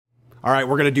All right,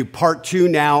 we're going to do part 2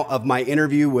 now of my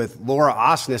interview with Laura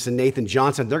Osnes and Nathan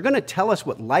Johnson. They're going to tell us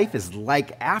what life is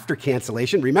like after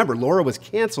cancellation. Remember, Laura was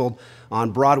canceled on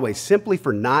Broadway simply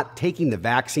for not taking the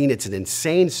vaccine. It's an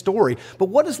insane story. But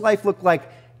what does life look like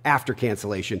after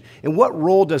cancellation? And what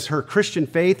role does her Christian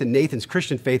faith and Nathan's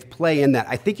Christian faith play in that?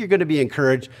 I think you're going to be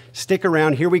encouraged. Stick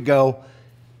around. Here we go.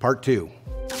 Part 2.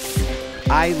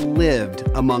 I lived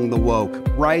among the woke,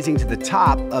 rising to the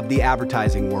top of the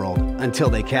advertising world until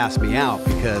they cast me out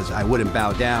because I wouldn't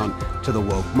bow down to the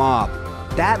woke mob.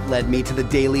 That led me to the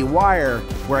Daily Wire,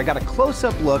 where I got a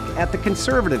close-up look at the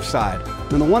conservative side.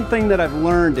 And the one thing that I've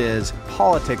learned is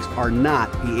politics are not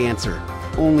the answer.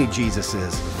 Only Jesus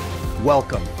is.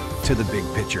 Welcome to The Big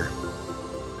Picture.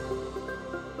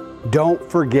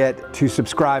 Don't forget to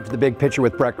subscribe to The Big Picture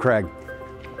with Brett Craig.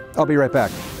 I'll be right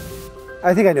back.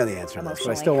 I think I know the answer to this,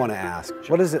 but I still want to ask. Sure.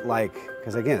 What is it like?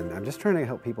 Because again, I'm just trying to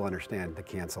help people understand the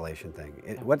cancellation thing.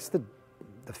 What's the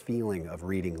feeling of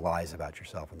reading lies about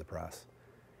yourself in the press?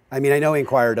 I mean, I know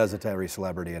Inquirer does it to every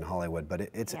celebrity in Hollywood,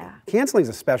 but canceling is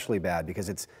especially bad because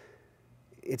it's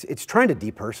trying to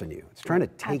deperson you. It's trying to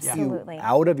take you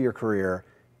out of your career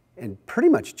and pretty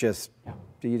much just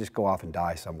you just go off and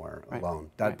die somewhere alone.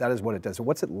 That is what it does. So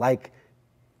what's it like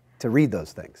to read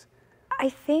those things? I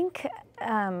think,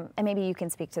 and maybe you can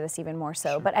speak to this even more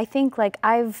so, but I think like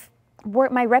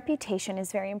my reputation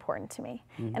is very important to me.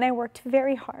 And I worked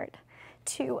very hard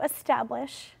to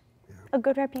establish a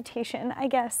good reputation, I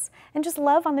guess, and just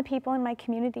love on the people in my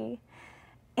community.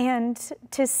 And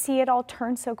to see it all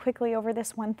turn so quickly over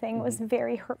this one thing was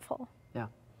very hurtful. Yeah.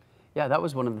 Yeah, that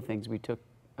was one of the things we took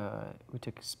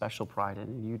special pride in,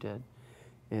 and you did,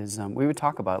 is we would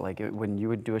talk about like when you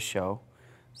would do a show.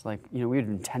 It's like, we would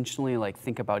intentionally like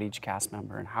think about each cast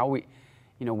member and how we,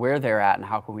 where they're at and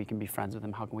how we can be friends with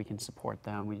them, how we can support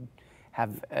them. We'd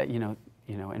have,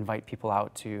 invite people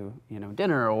out to,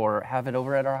 dinner or have it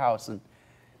over at our house. And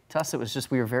to us, it was just,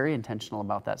 we were very intentional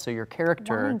about that. So your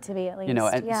character, wanting to be at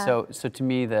least, so to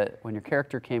me that when your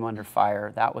character came under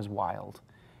fire, that was wild.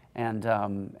 And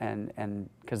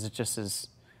because it just is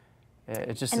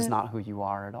not who you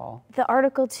are at all. The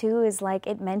article too is like,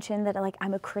 it mentioned that like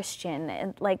I'm a Christian,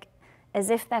 and like as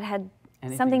if that had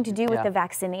something to do with the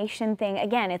vaccination thing.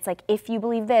 Again, it's like, if you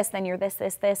believe this, then you're this,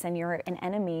 and you're an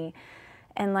enemy.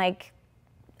 And like,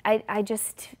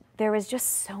 there was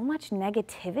just so much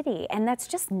negativity, and that's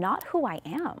just not who I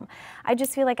am. I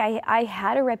just feel like I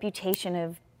had a reputation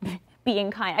of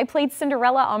being kind. I played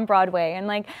Cinderella on Broadway, and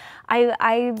like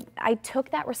I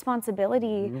took that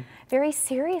responsibility very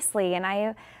seriously, and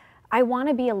I want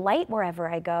to be a light wherever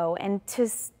I go, and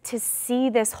to see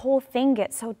this whole thing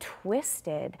get so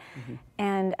twisted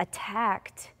and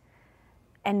attacked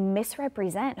and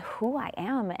misrepresent who I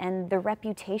am and the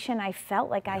reputation I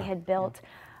felt like I had built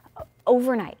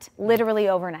overnight, literally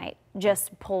overnight,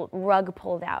 just rug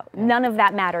pulled out. None of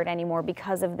that mattered anymore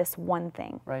because of this one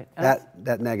thing. Right. That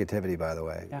negativity, by the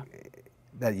way,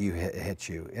 that hits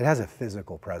you, it has a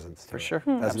physical presence to it. For sure.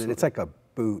 Doesn't it? It's like a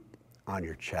boot on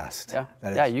your chest.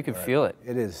 Yeah, you can feel it.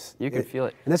 It is. You can feel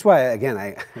it. And that's why, again,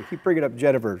 I keep bringing up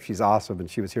Jennifer. She's awesome, and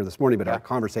she was here this morning, but our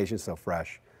conversation is so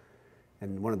fresh.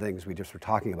 And one of the things we just were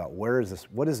talking about, what is this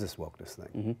wokeness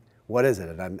thing? What is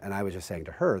it? And I was just saying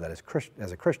to her that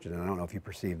as a Christian, and I don't know if you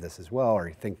perceive this as well or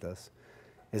you think this,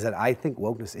 is that I think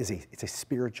wokeness it's a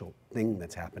spiritual thing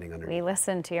that's happening underneath. We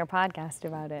listened to your podcast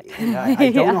about it.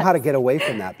 I don't know how to get away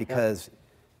from that because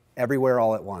everywhere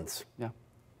all at once. Yeah.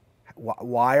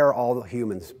 Why are all the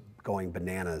humans going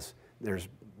bananas? There's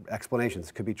explanations.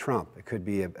 It could be Trump. It could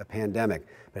be a pandemic.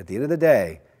 But at the end of the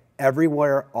day,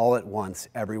 everywhere all at once,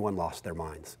 everyone lost their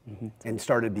minds and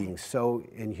started being so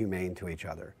inhumane to each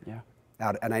other.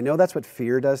 And I know that's what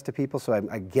fear does to people, so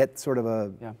I get sort of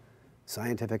a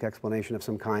scientific explanation of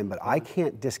some kind, but I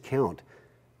can't discount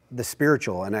the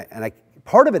spiritual. And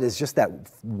part of it is just that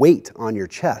weight on your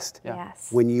chest.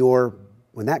 Yes.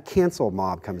 When that cancel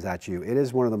mob comes at you, it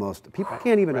is one of the most, people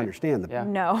can't even understand the.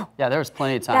 No. Yeah, there was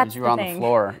plenty of times you were on the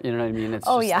floor, you know what I mean? It's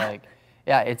just like,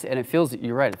 and it feels,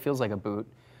 you're right, it feels like a boot.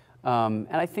 And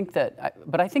I think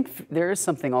that, but I think there is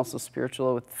something also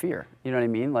spiritual with fear. You know what I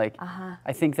mean? Like,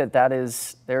 I think that that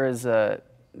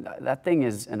thing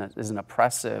is an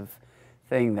oppressive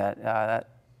thing that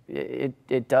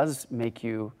it does make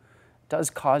you, does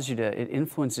cause you to, it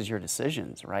influences your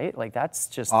decisions, right? Like that's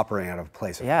just operating out of a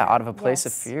place of fear. Out of a place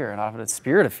of fear and out of a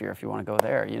spirit of fear, if you want to go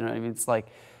there. You know what I mean? It's like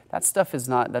that stuff is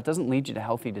not, that doesn't lead you to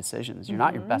healthy decisions. You're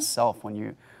not your best self when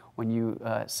you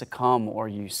succumb or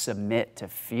you submit to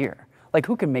fear. Like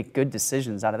who can make good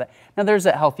decisions out of that? Now there's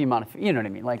a healthy amount of, you know what I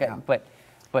mean? Like, but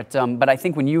But I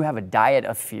think when you have a diet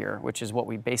of fear, which is what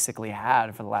we basically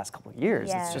had for the last couple of years,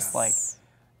 it's just like,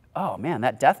 oh man,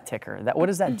 that death ticker, what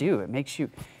does that do? It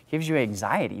gives you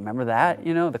anxiety. Remember that,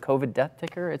 the COVID death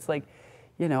ticker? It's like,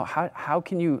 how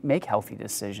can you make healthy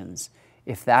decisions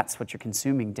if that's what you're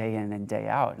consuming day in and day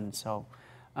out? And so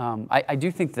I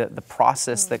do think that the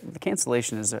process, the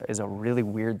cancellation is a really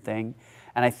weird thing.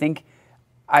 And I think,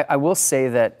 I will say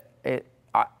that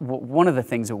one of the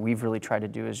things that we've really tried to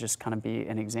do is just kind of be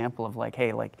an example of like,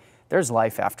 hey, like there's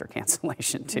life after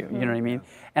cancellation too, you know what I mean?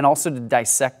 And also to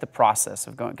dissect the process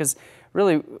of going, because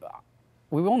really,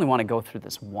 we only want to go through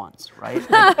this once, right?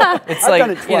 It's I've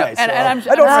done it twice, and I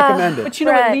don't recommend it.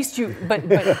 But at least but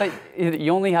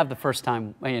you only have the first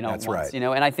time, That's once, right.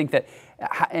 And I think that,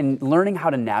 and learning how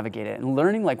to navigate it, and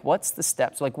learning like what's the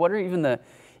steps, like what are even the,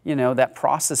 that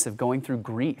process of going through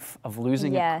grief, of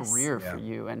losing a career for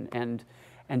you, and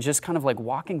just kind of like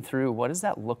walking through, what does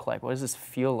that look like? What does this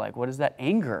feel like? What is that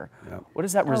anger? What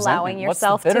is that resentment? Allowing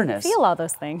yourself What's the bitterness? to feel all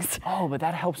those things. Oh, but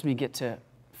that helps me get to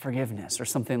forgiveness or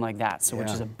something like that, which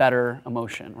is a better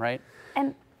emotion, right?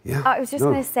 And I was just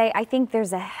going to say, I think there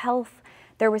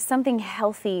was something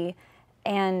healthy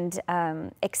and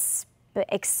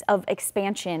of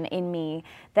expansion in me,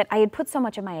 that I had put so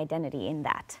much of my identity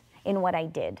in what I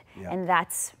did. And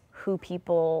that's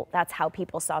how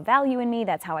people saw value in me,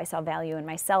 that's how I saw value in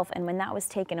myself. And when that was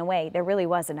taken away, there really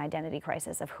was an identity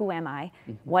crisis of who am I,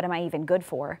 what am I even good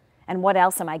for? And what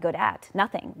else am I good at?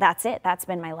 Nothing. That's it. That's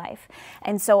been my life.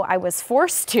 And so I was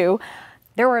forced to,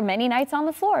 there were many nights on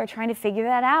the floor trying to figure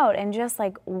that out and just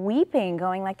like weeping,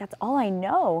 going like, that's all I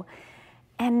know.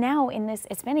 And now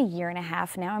it's been a year and a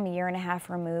half now, I'm a year and a half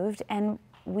removed, and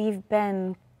we've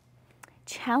been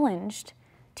challenged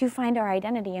to find our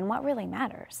identity in what really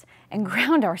matters and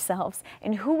ground ourselves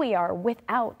in who we are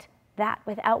without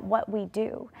what we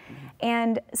do.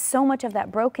 And so much of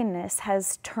that brokenness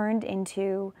has turned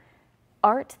into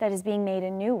art that is being made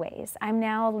in new ways. I'm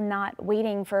now not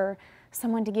waiting for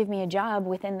someone to give me a job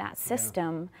within that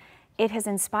system. It has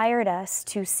inspired us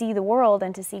to see the world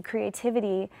and to see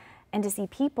creativity and to see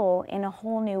people in a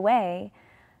whole new way,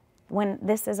 when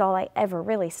this is all I ever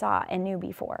really saw and knew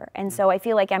before. And so I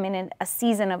feel like I'm in a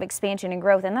season of expansion and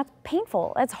growth, and that's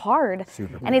painful, that's hard,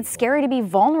 and it's scary to be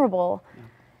vulnerable.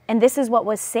 And this is what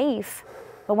was safe,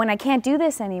 but when I can't do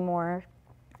this anymore,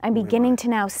 I'm beginning to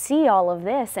now see all of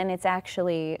this, and it's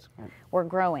actually, we're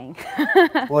growing.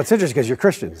 Well, it's interesting because you're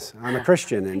Christians. I'm a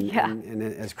Christian, and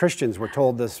as Christians, we're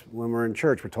told this when we're in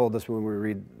church, we're told this when we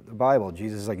read the Bible.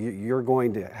 Jesus is like, you're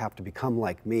going to have to become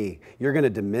like me. You're going to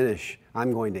diminish,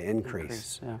 I'm going to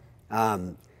increase.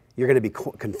 You're going to be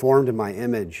conformed to my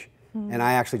image. And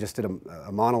I actually just did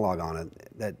a monologue on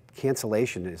it, that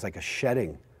cancellation is like a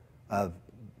shedding of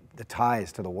the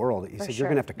ties to the world. He said, you're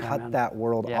going to have to cut that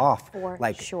world off.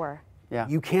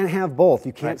 You can't have both.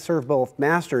 You can't serve both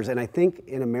masters. And I think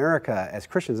in America, as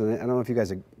Christians, and I don't know if you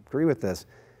guys agree with this,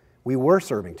 we were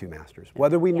serving two masters,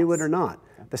 whether we knew it or not.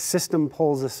 The system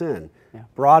pulls us in.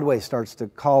 Broadway starts to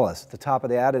call us. The top of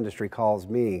the ad industry calls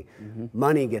me.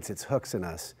 Money gets its hooks in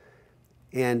us.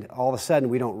 And all of a sudden,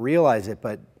 we don't realize it,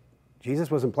 but Jesus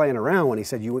wasn't playing around when he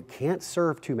said, you can't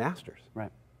serve two masters.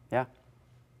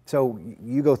 So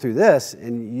you go through this,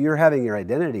 and you're having your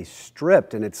identity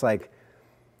stripped, and it's like,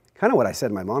 kind of what I said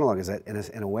in my monologue is that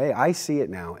in a way, I see it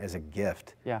now as a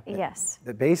gift.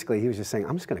 That basically he was just saying,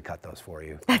 I'm just going to cut those for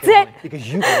you. That's it. Because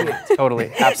you can't.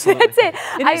 Totally, absolutely. That's it.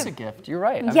 It is a gift, you're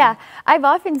right. I've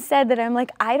often said that I'm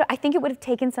like, I think it would have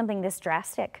taken something this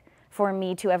drastic for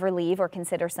me to ever leave or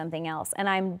consider something else. And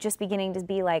I'm just beginning to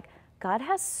be like, God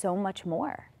has so much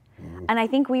more. And I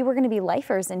think we were going to be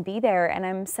lifers and be there, and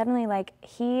I'm suddenly like,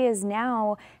 he is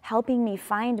now helping me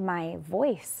find my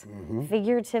voice,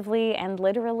 figuratively and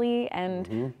literally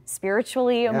and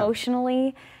spiritually,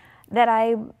 emotionally, that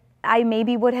I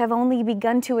maybe would have only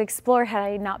begun to explore had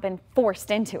I not been forced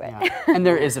into it. And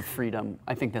there is a freedom.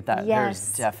 I think that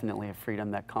there's definitely a freedom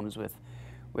that comes with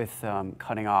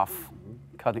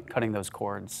cutting those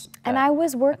cords. And I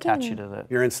was working. Attach you to the.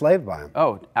 You're enslaved by them.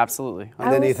 Oh, absolutely.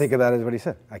 And then you think about it as what he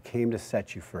said. I came to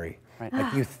set you free.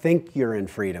 Like you think you're in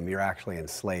freedom, you're actually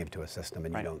enslaved to a system,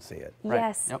 and you don't see it.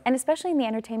 Yes, and especially in the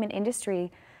entertainment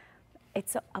industry,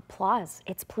 it's applause.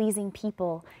 It's pleasing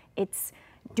people. It's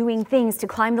doing things to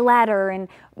climb the ladder and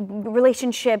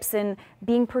relationships and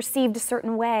being perceived a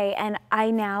certain way. And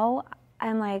I'm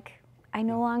like, I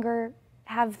no longer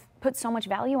have put so much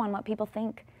value on what people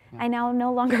think. I now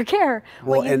no longer care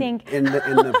what you think. And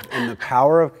the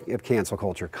power of cancel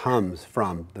culture comes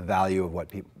from the value of what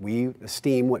we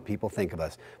esteem what people think of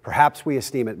us. Perhaps we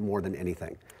esteem it more than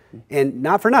anything. And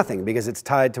not for nothing, because it's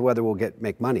tied to whether we'll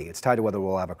make money. It's tied to whether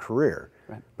we'll have a career.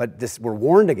 Right. But we're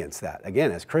warned against that.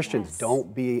 Again, as Christians, Yes.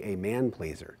 don't be a man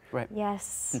pleaser. Right.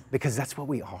 Yes. Because that's what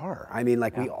we are. I mean,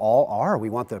 like we all are. We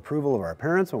want the approval of our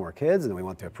parents when we're kids, and we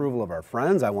want the approval of our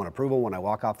friends. I want approval when I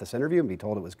walk off this interview and be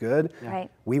told it was good. Right.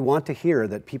 We want to hear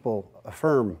that people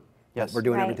affirm Yes. that we're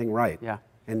doing Right. everything right. Yeah.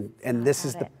 And this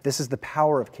is the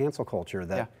power of cancel culture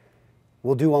that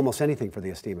we'll do almost anything for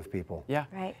the esteem of people. Yeah.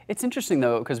 Right. It's interesting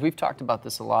though, because we've talked about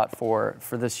this a lot for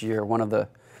this year. One of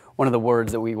the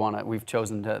words that we've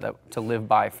chosen to live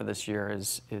by for this year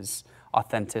is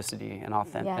authenticity and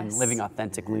and living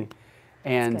authentically.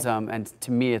 And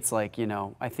to me, it's like,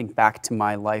 I think back to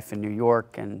my life in New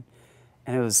York, and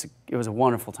it was a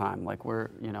wonderful time. Like we're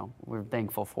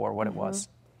thankful for what it was.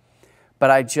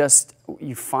 But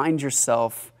you find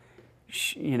yourself,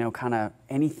 kind of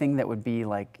anything that would be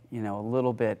like, a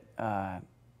little bit,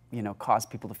 cause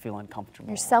people to feel uncomfortable.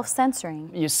 You're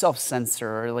self-censoring. You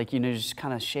self-censor, or like, just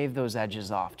kind of shave those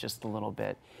edges off just a little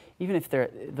bit. Even if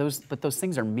but those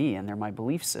things are me and they're my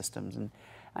belief systems. And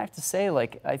I have to say,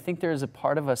 like, I think there's a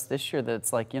part of us this year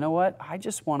that's like, you know what? I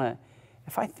just want to,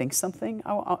 if I think something,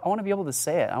 I want to be able to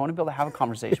say it. I want to be able to have a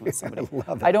conversation with somebody.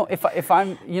 I don't, if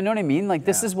I'm, you know what I mean? Like,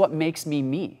 this is what makes me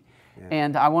me. Yeah.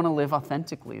 And I want to live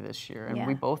authentically this year. And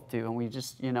we both do. And we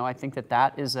just, I think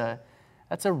that's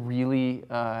a really,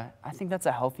 I think that's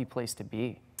a healthy place to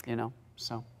be,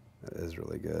 so. That is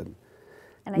really good.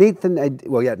 And Nathan, I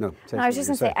was just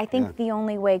going to say, I think the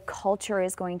only way culture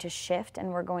is going to shift and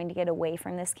we're going to get away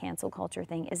from this cancel culture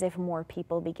thing is if more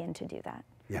people begin to do that.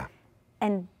 Yeah.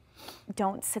 And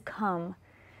don't succumb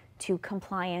to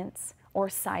compliance or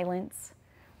silence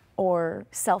or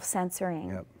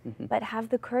self-censoring, but have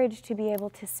the courage to be able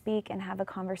to speak and have a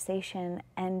conversation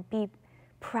and be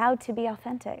proud to be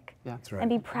authentic. Yeah, that's right. And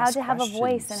be proud Ask to have questions. a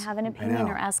voice and have an opinion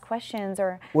or ask questions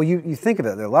or... Well, you think of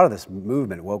it, a lot of this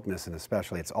movement, wokeness and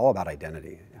especially, it's all about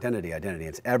identity. Identity.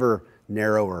 It's ever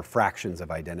narrower fractions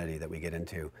of identity that we get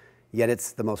into, yet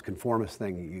it's the most conformist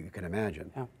thing you can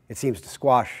imagine. Yeah. It seems to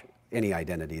squash any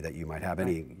identity that you might have,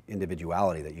 any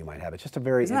individuality that you might have. It's just a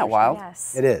very Isn't that wild?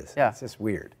 Yes. It is. Yeah. It's just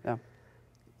weird. Yeah.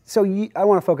 So I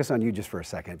want to focus on you just for a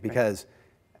second because,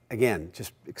 again,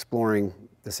 just exploring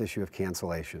this issue of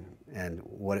cancellation and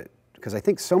because I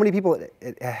think so many people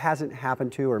it hasn't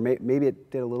happened to, or maybe it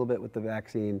did a little bit with the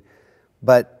vaccine,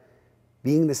 but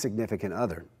being the significant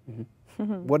other,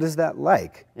 what is that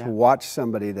like to watch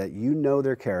somebody that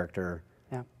their character,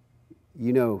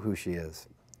 you know who she is?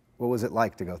 What was it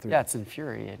like to go through? Yeah, it's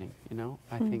infuriating,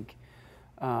 I think.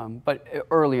 But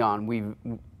early on,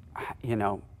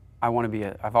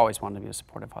 I've always wanted to be a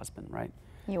supportive husband, right?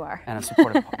 You are. And a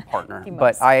supportive partner.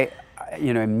 But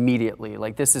immediately,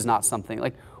 like, this is not something,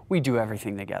 like, we do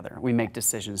everything together. We make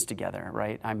decisions together,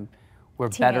 right? We're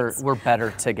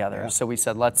better together. Yeah. So we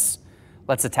said, let's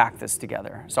attack this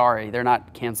together. Sorry, they're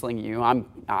not canceling you.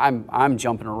 I'm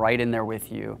jumping right in there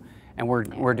with you, and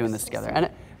we're doing this together.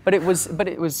 But it was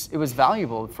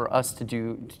valuable for us to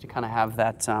kind of have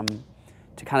that,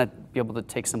 to kind of be able to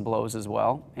take some blows as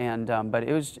well. And but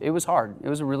it was hard. It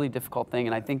was a really difficult thing,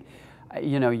 and I think,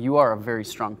 you are a very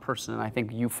strong person, and I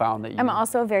think you found that I'm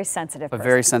also a very sensitive person. A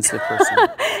very sensitive person.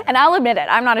 And I'll admit it.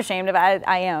 I'm not ashamed of it.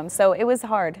 I am. So it was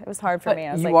hard. It was hard for me.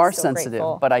 I was you are so sensitive,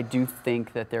 grateful. But I do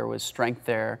think that there was strength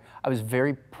there. I was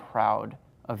very proud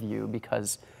of you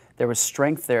because there was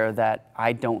strength there that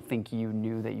I don't think you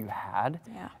knew that you had.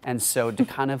 Yeah. And so to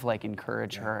kind of like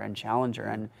encourage her and challenge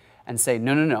her and say,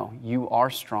 no, you are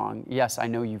strong. Yes, I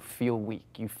know you feel weak.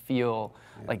 You feel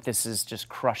like this is just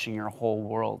crushing your whole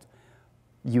world.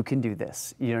 You can do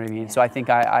this. You know what I mean? Yeah. So I think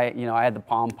I had the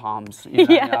pom-poms.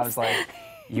 Yes. I was like,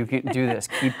 you can do this.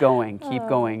 Keep going,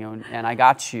 and I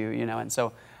got you. And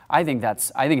so I think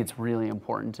it's really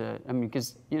important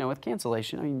because with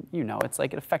cancellation, it's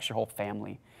like it affects your whole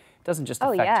family. It doesn't just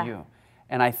affect you.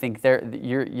 And I think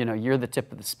you're the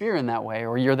tip of the spear in that way,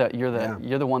 or you're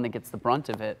the one that gets the brunt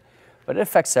of it. But it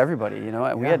affects everybody.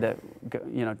 We had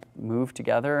to move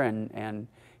together and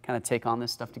kind of take on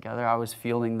this stuff together. I was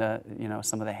feeling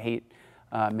some of the hate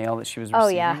mail that she was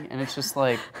receiving, and it's just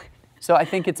like, so I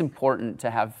think it's important to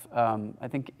have. I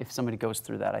think if somebody goes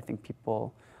through that, I think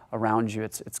people around you,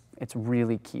 it's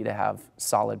really key to have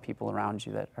solid people around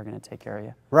you that are going to take care of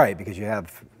you. Right, because you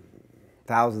have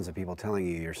thousands of people telling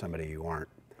you you're somebody you aren't.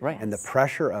 Right. And the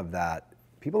pressure of that,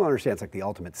 people don't understand, it's like the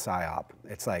ultimate psyop.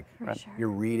 It's like you're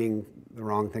reading the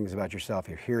wrong things about yourself,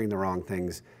 you're hearing the wrong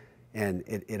things, and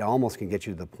it almost can get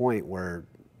you to the point where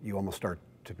you almost start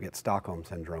to get Stockholm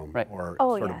syndrome, or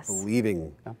of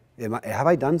believing, have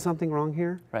I done something wrong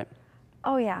here? Right.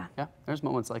 Oh yeah. Yeah, there's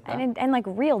moments like that. And like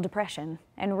real depression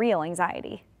and real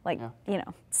anxiety. like, you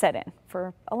know, set in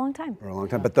for a long time. For a long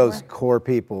time. But those core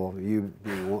people, you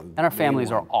and our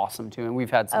families are awesome too. And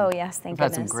we've had some, thank we've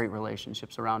had some goodness. great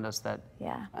relationships around us that,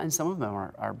 and some of them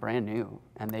are brand new.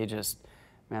 And they just,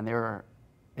 man,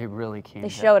 they really came. They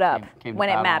showed up came when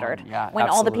it mattered. Yeah, when absolutely.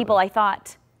 all the people I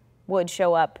thought would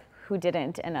show up who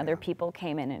didn't, and other people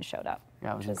came in and showed up.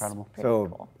 Yeah, it was incredible. So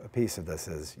cool. a piece of this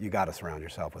is you got to surround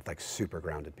yourself with like super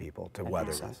grounded people to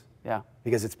weather this. Yeah.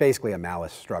 Because it's basically a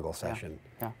malice struggle session.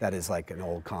 That is like an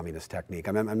old communist technique.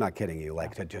 I mean, I'm not kidding you.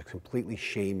 Like to just completely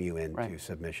shame you into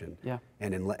submission. Yeah.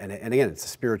 And again, it's a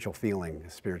spiritual feeling, a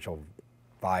spiritual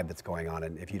vibe that's going on.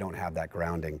 And if you don't have that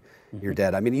grounding, you're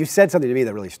dead. I mean, you said something to me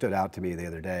that really stood out to me the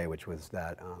other day, which was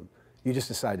that you just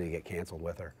decided to get canceled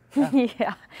with her.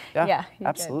 Yeah,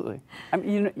 absolutely. I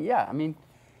mean, I mean,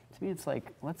 to me, it's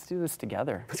like, let's do this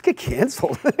together. Let's get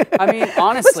canceled. I mean,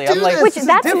 honestly, I'm like,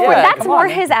 that's more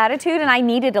his attitude, and I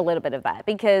needed a little bit of that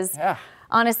because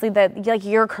honestly, that like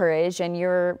your courage and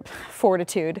your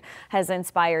fortitude has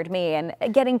inspired me, and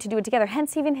getting to do it together.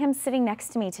 Hence, even him sitting next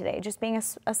to me today, just being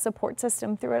a support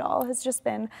system through it all, has just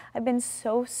been. I've been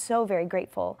so very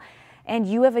grateful. And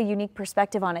you have a unique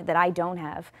perspective on it that I don't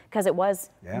have, because it was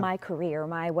my career,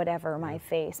 my whatever, my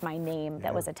face, my name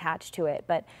that was attached to it.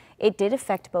 But it did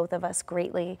affect both of us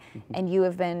greatly. And you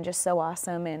have been just so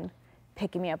awesome in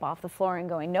picking me up off the floor and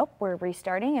going, nope, we're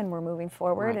restarting and we're moving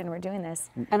forward and we're doing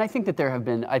this. And I think that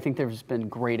there's been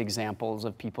great examples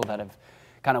of people that have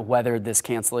kind of weathered this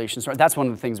cancellation story. That's one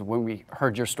of the things when we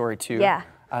heard your story too. Yeah.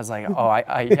 I was like, oh,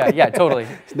 yeah, totally.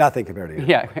 It's nothing compared to you.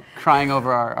 Yeah, crying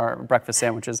over our breakfast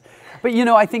sandwiches. But you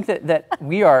know, I think that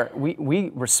we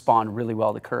respond really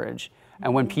well to courage.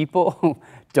 And when people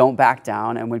don't back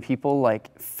down, and when people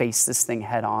like face this thing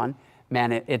head on,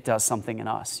 man, it does something in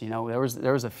us. You know,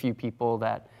 there was a few people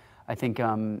that I think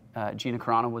Gina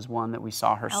Carano was one that we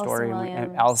saw her story.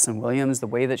 And Allison Williams, the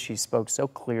way that she spoke so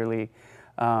clearly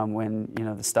when, you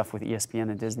know, the stuff with ESPN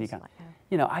and Disney.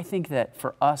 You know, I think that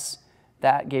for us,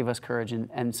 that gave us courage,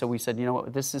 and so we said, you know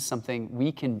what, this is something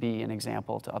we can be an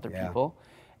example to other people,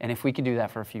 and if we can do that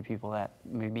for a few people that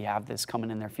maybe have this coming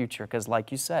in their future, because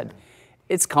like you said,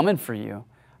 it's coming for you,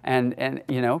 and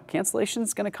you know, cancellation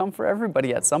is going to come for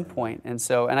everybody at some point, and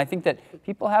I think that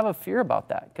people have a fear about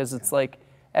that, because it's like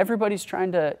everybody's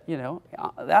trying to, you know,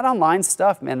 that online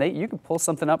stuff, man, you can pull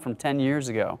something up from 10 years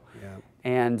ago.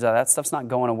 And that stuff's not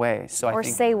going away. So I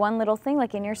think, say one little thing,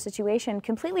 like in your situation,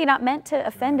 completely not meant to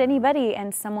offend anybody,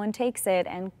 and someone takes it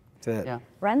and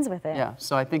runs with it. Yeah.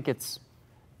 So I think it's,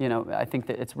 you know, I think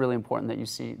that it's really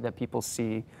important that people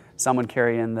see someone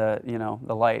carrying the, you know,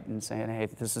 the light and saying, hey,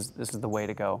 this is the way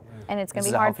to go. And it's going to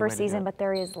be hard for a season, but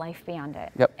there is life beyond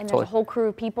it. Yep. And there's a whole crew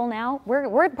of people now.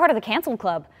 We're part of the canceled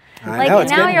club. I know, it's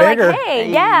now getting you're bigger. like,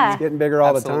 hey, It's getting bigger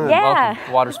all the time. Yeah.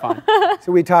 Welcome. Water's fine.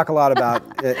 So we talk a lot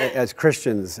about, as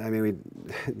Christians, I mean,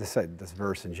 this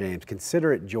verse in James,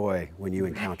 consider it joy when you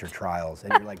encounter trials.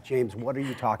 And you're like, James, what are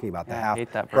you talking about? The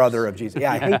half-brother of Jesus.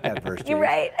 Yeah, I hate that verse, James. You're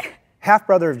right.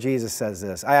 Half-brother of Jesus says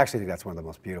this. I actually think that's one of the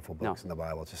most beautiful books in the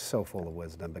Bible. It's just so full of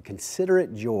wisdom. But consider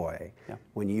it joy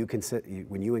when you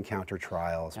encounter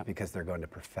trials, because they're going to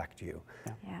perfect you.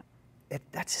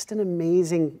 That's just an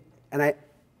amazing, and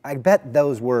I bet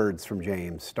those words from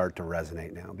James start to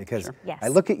resonate now, because I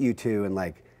look at you two and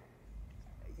like,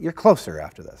 you're closer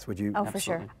after this, would you? Oh, for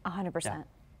sure, 100%.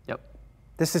 Yep.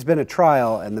 This has been a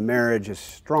trial, and the marriage is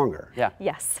stronger. Yeah.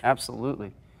 Yes.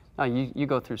 Absolutely. No, you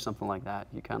go through something like that,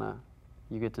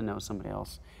 you get to know somebody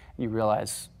else. You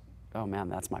realize, oh man,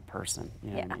 that's my person. You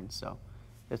know what I mean? So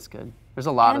it's good. There's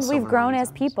a lot of silver linings. And we've grown as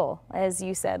times. people, as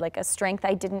you said, like a strength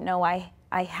I didn't know I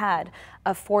had,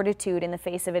 a fortitude in the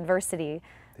face of adversity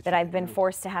that I've been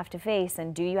forced to have to face.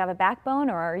 And do you have a backbone,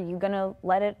 or are you going to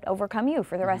let it overcome you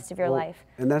for the rest of your life?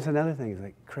 And that's another thing, is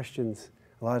like Christians,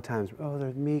 a lot of times, oh,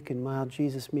 they're meek and mild.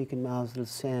 Jesus, meek and mild,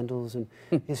 his sandals and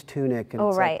his tunic. And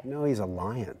it's like, no, he's a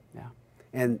lion. Yeah.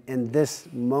 And this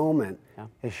moment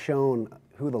has shown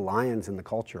who the lions in the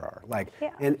culture are. Like,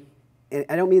 and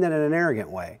I don't mean that in an arrogant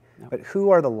way, but who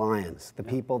are the lions? The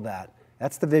people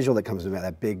that's the visual that comes to me,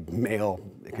 that big male,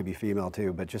 it could be female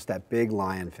too, but just that big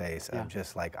lion face of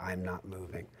just like, I'm not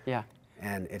moving. Yeah.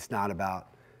 And it's not about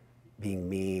being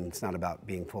mean, it's not about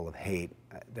being full of hate.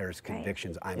 There's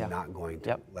convictions, I'm not going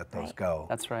to let those go.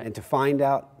 That's right. And to find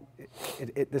out,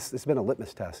 this has been a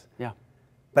litmus test. Yeah.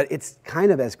 But it's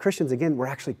kind of, as Christians, again, we're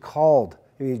actually called.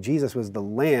 I mean, Jesus was the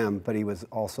lamb, but he was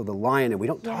also the lion, and we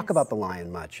don't talk about the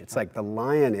lion much. It's like the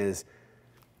lion is,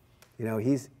 you know,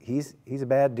 he's a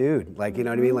bad dude. Like, you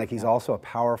know what I mean? Like, he's also a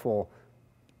powerful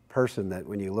person that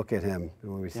when you look at him,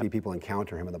 when we see people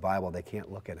encounter him in the Bible, they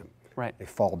can't look at him. Right. They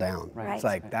fall down. Right. It's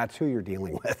like, that's who you're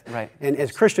dealing with. Right. And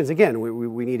as Christians, again,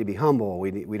 we need to be humble.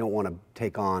 We don't want to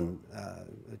take on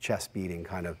a chest beating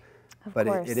kind of. But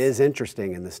it is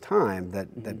interesting in this time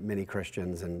that many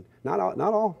Christians, and not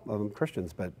all of them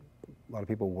Christians, but a lot of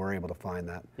people were able to find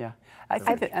that. Yeah, I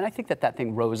think that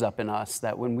thing rose up in us,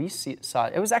 that when we saw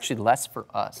it was actually less for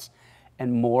us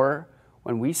and more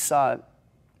when we saw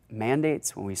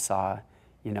mandates, when we saw,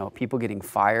 people getting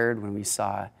fired, when we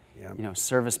saw,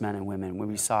 servicemen and women, when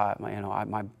we saw,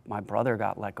 my brother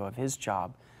got let go of his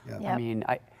job. Yep. I mean,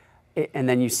 and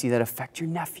then you see that affect your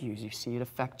nephews, you see it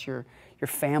affect your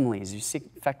families, you see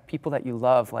it affect people that you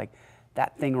love. Like,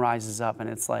 that thing rises up, and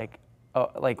it's like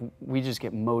we just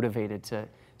get motivated to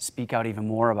speak out even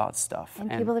more about stuff. And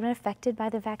people that have been affected by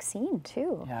the vaccine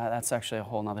too. Yeah, that's actually a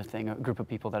whole other thing. A group of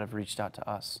people that have reached out to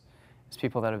us. It's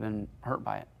people that have been hurt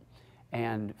by it,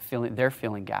 and they're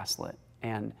feeling gaslit,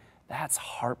 and that's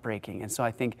heartbreaking. And so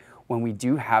I think when we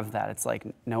do have that, it's like,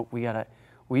 no,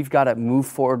 we've got to move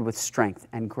forward with strength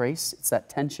and grace. It's that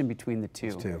tension between the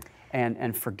two.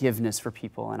 And forgiveness for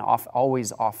people, and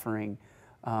always offering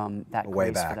that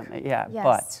grace for them. Yeah, yes.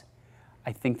 But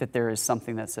I think that there is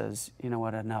something that says, you know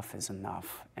what, enough is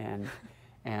enough,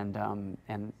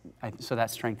 so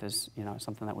that strength is,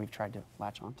 something that we've tried to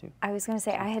latch onto. I was going to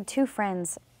say, I had two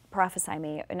friends prophesy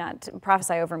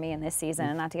over me in this season,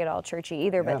 and not to get all churchy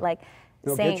either, but like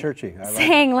saying, get churchy.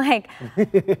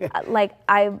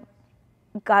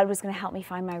 God was going to help me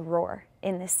find my roar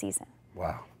in this season.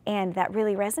 Wow. And that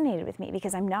really resonated with me,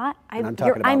 because I'm meek, lions,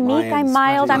 I'm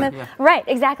mild, right. Right,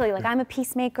 exactly. Like, I'm a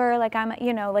peacemaker, like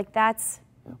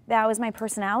that was my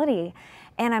personality.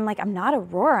 And I'm like, I'm not a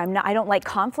roar. I don't like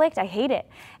conflict. I hate it.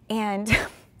 And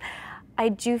I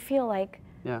do feel like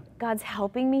God's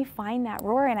helping me find that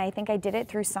roar. And I think I did it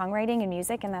through songwriting and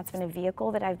music, and that's been a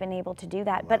vehicle that I've been able to do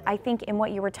that. But I think in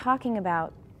what you were talking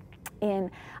about,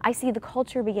 I see the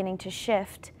culture beginning to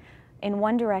shift in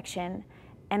one direction,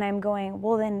 and I'm going,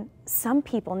 well, then some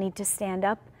people need to stand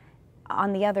up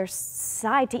on the other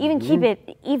side to even keep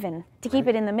it even, to keep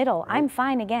it in the middle. I'm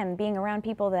fine, again, being around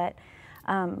people that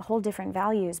hold different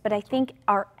values, but I think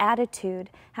our attitude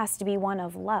has to be one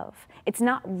of love. It's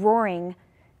not roaring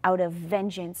out of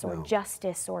vengeance or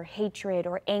justice or hatred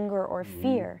or anger or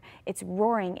fear. It's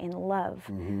roaring in love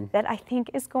that I think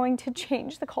is going to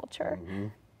change the culture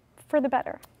for the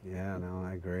better. Yeah, no,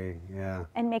 I agree, yeah.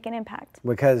 And make an impact.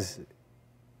 Because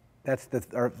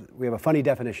we have a funny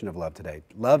definition of love today.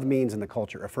 Love means in the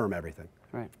culture, affirm everything.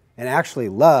 Right. And actually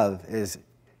love is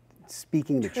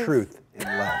speaking the truth in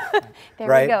love. There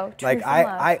right? we go, truth like and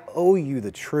love. I owe you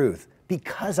the truth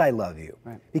because I love you,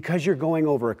 because you're going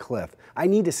over a cliff. I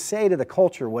need to say to the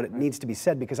culture what it needs to be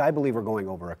said because I believe we're going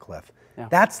over a cliff. Yeah.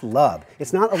 That's love.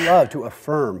 It's not a love to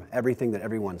affirm everything that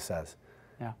everyone says.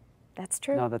 Yeah. That's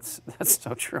true. No, that's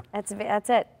so true. That's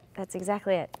it. That's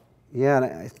exactly it. Yeah,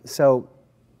 and so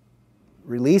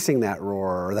releasing that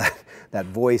roar or that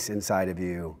voice inside of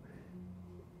you,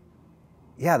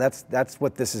 yeah, that's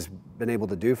what this has been able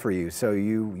to do for you. So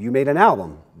you made an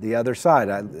album, The Other Side,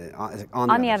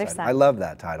 on the Other Side. I love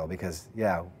that title because,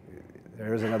 yeah,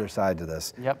 there's another side to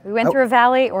this. Yep. We went through a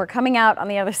valley, we're coming out on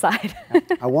the other side.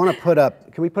 I want to put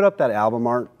up, can we put up that album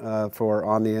art for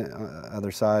On the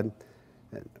Other Side?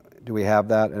 Do we have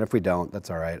that? And if we don't,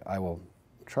 that's all right. I will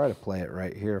try to play it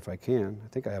right here if I can. I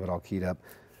think I have it all keyed up.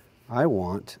 I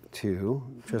want to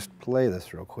just play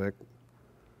this real quick.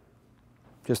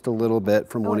 Just a little bit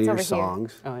from one of your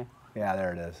songs. Oh, yeah. Yeah,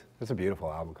 there it is. It's a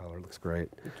beautiful album cover. It looks great.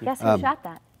 Guess who shot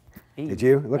that? Did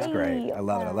you? It looks great. Hey, I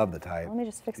love it. I love the type. Let me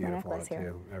just fix my Beautiful necklace here.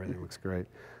 too. Everything looks great.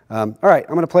 All right,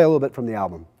 I'm going to play a little bit from the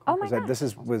album. Oh my gosh.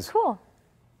 This was cool.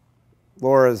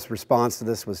 Laura's response to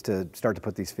this was to start to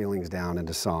put these feelings down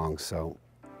into songs. So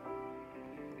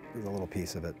here's a little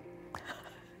piece of it.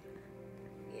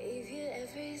 Gave you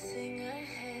everything I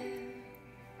had.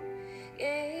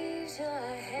 Gave till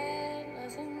I had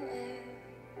nothing left.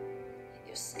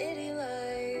 Your city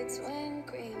lights went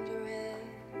green to red.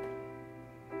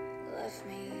 Left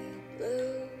me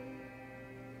blue.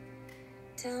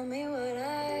 Tell me what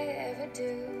I ever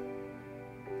do.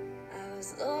 I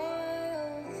was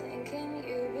loyal, thinking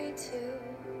you'd be too.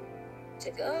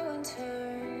 To go and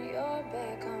turn your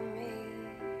back on me.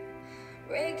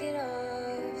 Break it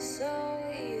off so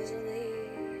easily.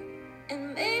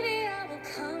 And maybe I will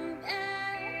come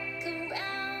back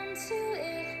around to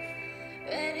it.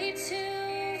 Ready to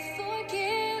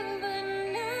forgive, but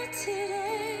not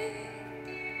today.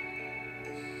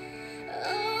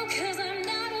 Oh, 'cause I'm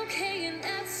not okay and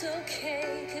that's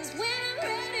okay. 'Cause when I'm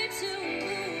ready to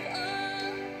move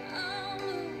on, I'll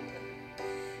move.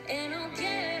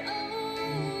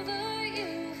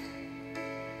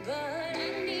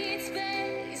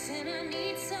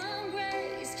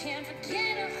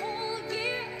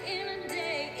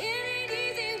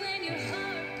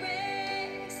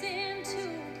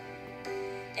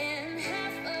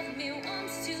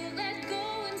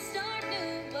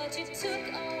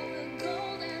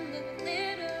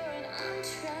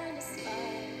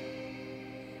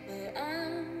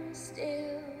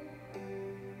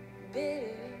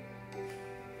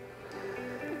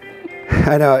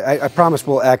 I know. I promise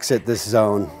we'll exit this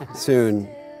zone soon.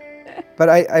 But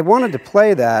I wanted to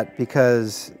play that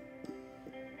because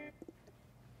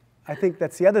I think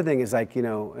that's the other thing is like, you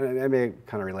know, and I may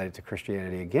kind of relate it to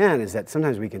Christianity again, is that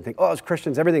sometimes we can think, oh, as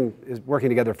Christians, everything is working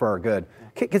together for our good.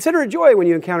 Consider it joy when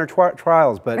you encounter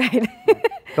trials, but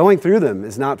going through them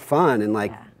is not fun. And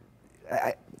like,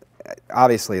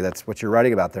 obviously that's what you're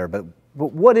writing about there, but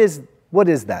what is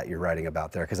that you're writing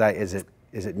about there? Because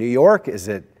is it New York? Is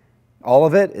it all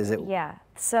of it? Is it? Yeah.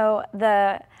 So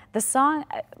the song,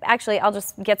 actually, I'll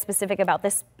just get specific about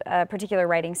this particular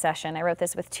writing session. I wrote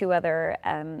this with two other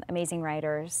amazing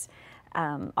writers,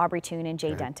 Aubrey Toon and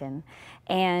Jay Denton.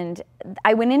 And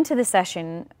I went into the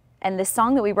session, and the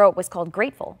song that we wrote was called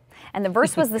Grateful. And the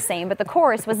verse was the same, but the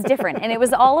chorus was different. And it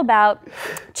was all about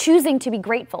choosing to be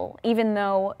grateful, even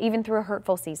through a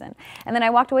hurtful season. And then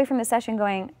I walked away from the session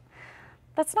going,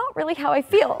 that's not really how I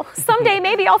feel. Someday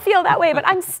maybe I'll feel that way, but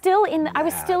I was still in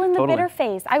the bitter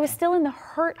phase. I was still in the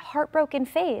heartbroken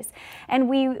phase. And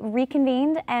we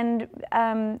reconvened and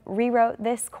rewrote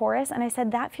this chorus, and I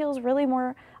said, that feels really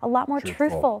a lot more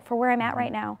truthful for where I'm at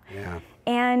right now. Yeah.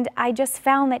 And I just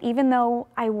found that even though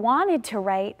I wanted to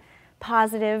write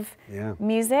positive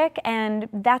music, and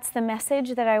that's the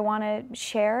message that I want to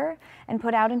share and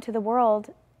put out into the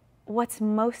world, what's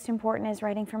most important is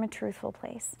writing from a truthful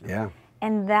place. Yeah.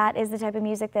 And that is the type of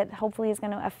music that hopefully is going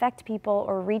to affect people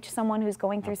or reach someone who's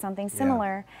going through something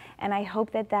similar. And I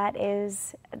hope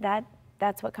that's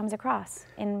what comes across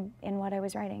in what I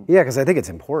was writing. Yeah, because I think it's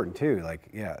important too. Like,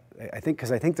 I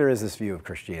think there is this view of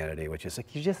Christianity, which is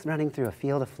like you're just running through a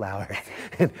field of flowers,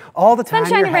 and all the time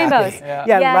sunshine you're and happy.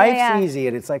 rainbows. Life's easy,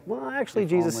 and it's like, well, actually,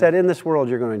 Jesus said, in this world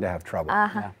you're going to have trouble.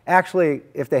 Actually,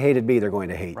 if they hated me, they're going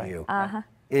to hate you.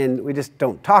 And we just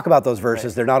don't talk about those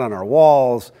verses. They're not on our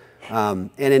walls. And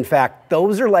in fact,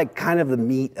 those are like kind of the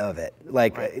meat of it.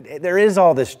 Like there is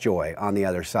all this joy on the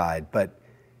other side, but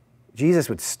Jesus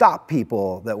would stop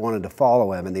people that wanted to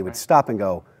follow him, and they would stop and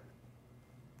go,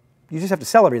 you just have to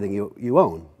sell everything you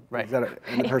own. Right.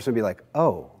 And the person would be like,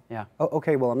 oh,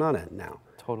 okay, well, I'm not in it now.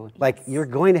 Totally. Like you're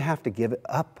going to have to give it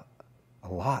up a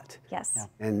lot. Yes.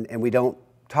 Yeah. And we don't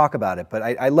talk about it, but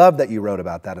I love that you wrote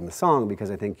about that in the song,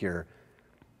 because I think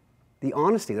the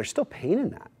honesty, there's still pain in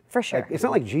that. For sure. Like, it's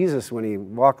not like Jesus, when he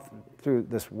walked through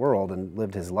this world and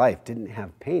lived his life, didn't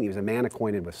have pain. He was a man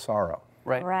acquainted with sorrow.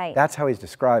 Right. That's how he's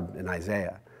described in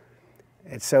Isaiah.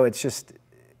 And so I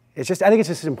think it's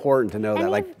just important to know that,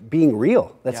 like, being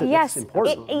real, that's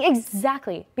important.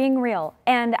 Exactly, being real.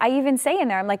 And I even say in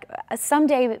there, I'm like,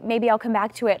 someday maybe I'll come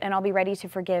back to it and I'll be ready to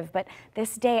forgive, but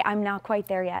this day I'm not quite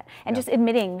there yet. And just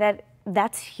admitting that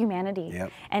that's humanity.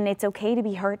 And it's okay to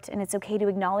be hurt, and it's okay to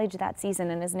acknowledge that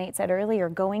season. And as Nate said earlier,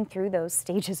 going through those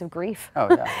stages of grief. Oh,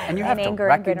 yeah. And you have to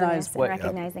recognize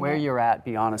where it. you're at,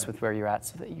 be honest with where you're at,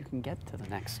 so that you can get to the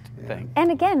next thing. And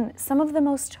again, some of the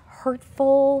most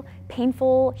hurtful,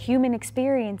 painful human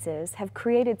experiences have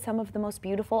created some of the most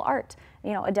beautiful art.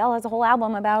 You know, Adele has a whole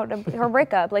album about her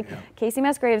breakup. Like Casey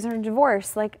Musgraves and her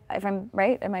divorce. Like, if I'm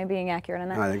right, am I being accurate on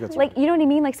that? No, I think that's like, you know what I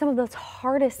mean? Like some of those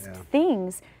hardest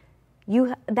things.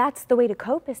 That's the way to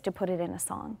cope, is to put it in a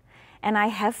song. And I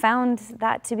have found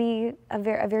that to be a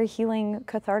very healing,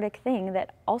 cathartic thing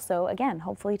that also, again,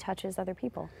 hopefully touches other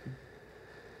people.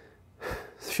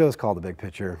 The show's called The Big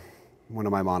Picture. One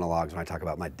of my monologues when I talk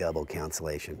about my double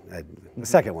cancellation. The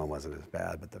second one wasn't as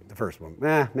bad, but the first one,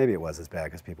 maybe it was as bad,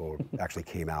 because people actually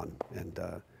came out and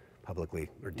publicly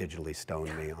or digitally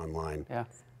stoned me online. Yeah.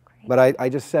 But I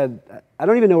just said, I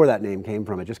don't even know where that name came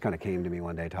from. It just kind of came to me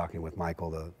one day talking with Michael,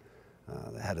 the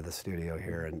head of the studio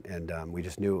here, and we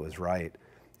just knew it was right.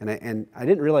 And I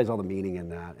didn't realize all the meaning in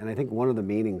that. And I think one of the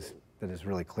meanings that is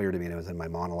really clear to me, and it was in my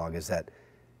monologue, is that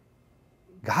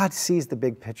God sees the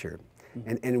big picture,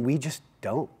 and we just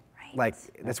don't. Right. Like,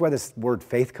 that's why this word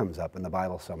faith comes up in the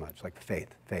Bible so much. Like faith.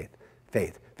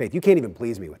 You can't even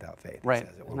please me without faith. Right. It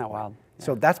says Isn't that wild? Yeah.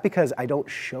 So that's because I don't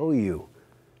show you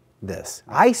this.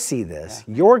 I see this.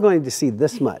 Yeah. You're going to see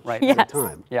this much at a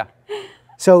time. Yeah.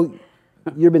 So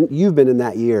you've been in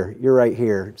that year. You're right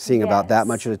here seeing about that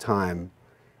much at a time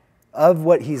of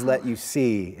what he's let you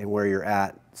see and where you're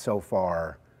at so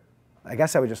far. I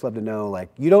guess I would just love to know, like,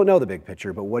 you don't know the big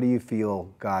picture, but what do you feel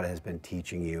God has been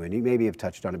teaching you? And you maybe have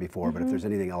touched on it before, but if there's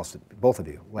anything else, both of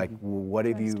you, like, what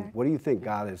do you think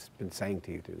God has been saying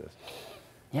to you through this?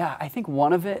 Yeah, I think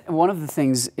one of the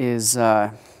things is,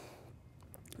 I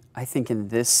think in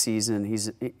this season,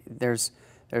 there's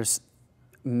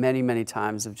many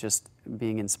times of just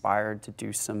being inspired to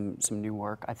do some new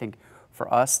work. I think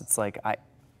for us, it's like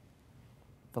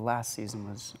the last season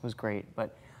was great,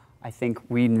 but I think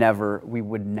we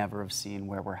would never have seen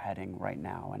where we're heading right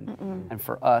now. And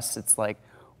for us, it's like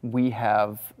we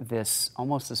have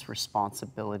almost this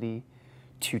responsibility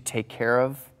to take care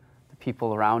of the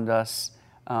people around us,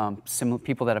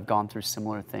 people that have gone through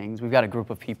similar things. We've got a group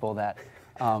of people that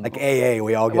like AA,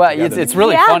 we all get well, together. it's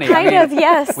really funny. Kind of,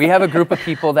 yes. We have a group of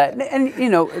people that, and you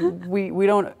know,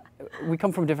 we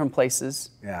come from different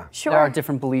places. Yeah. Sure. There are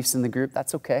different beliefs in the group.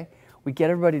 That's okay. We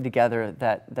get everybody together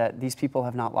that these people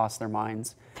have not lost their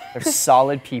minds. They're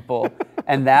solid people,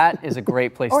 and that is a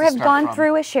great place or to have start gone from.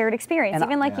 through a shared experience, And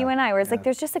even like you and I, where it's like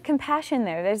there's just a compassion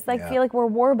there. There's like feel like we're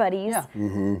war buddies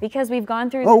because we've gone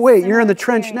through. Oh this wait, you're in the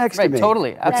similar trench next Right, to me.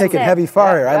 totally. We're That's taking it. heavy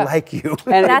fire. Yeah. I like you.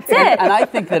 And That's it. And I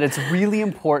think that it's really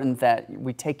important that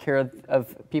we take care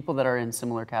of people that are in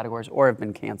similar categories or have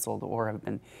been canceled or have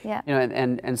been, you know,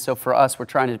 and so for us, we're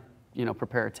trying to, you know,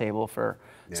 prepare a table for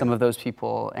some of those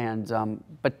people. And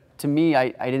but to me, I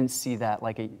didn't see that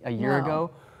like a year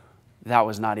ago. That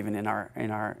was not even in our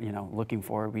you know, looking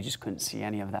forward. We just couldn't see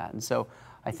any of that. And so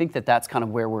I think that that's kind of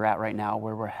where we're at right now,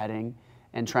 where we're heading,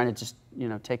 and trying to just, you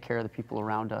know, take care of the people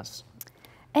around us.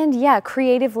 And yeah,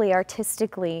 creatively,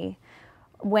 artistically,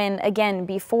 when again,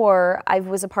 before I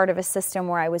was a part of a system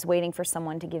where I was waiting for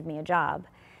someone to give me a job,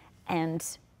 and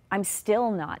I'm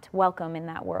still not welcome in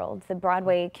that world. The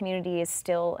Broadway community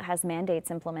still has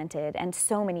mandates implemented, and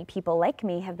so many people like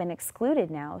me have been excluded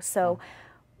now. So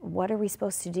what are we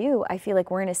supposed to do? I feel like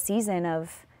we're in a season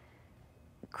of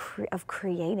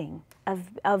creating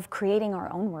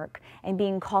our own work and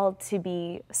being called to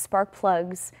be spark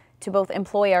plugs to both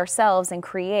employ ourselves and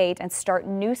create and start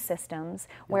new systems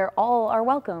where all are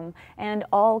welcome and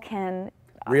all can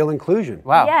Real inclusion.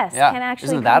 Wow. yes, yeah. can actually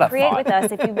Isn't that a create thought? with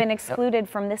us if you've been excluded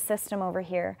from this system over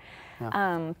here.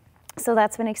 So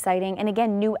that's been exciting. And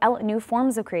again, new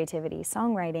forms of creativity,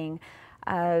 songwriting.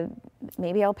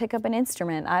 Maybe I'll pick up an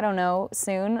instrument. I don't know.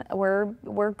 Soon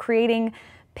we're creating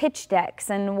pitch decks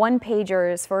and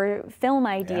one-pagers for film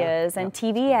ideas and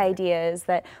TV ideas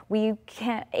that we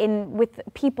can with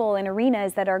people in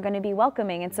arenas that are going to be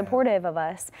welcoming and supportive of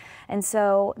us. And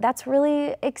so that's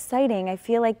really exciting. I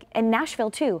feel like, and Nashville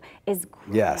too is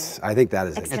growing. Yes, I think that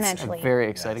is it. It's a very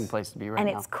exciting place to be right and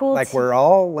now. it's cool. Like we're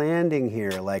all landing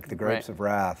here like the grapes of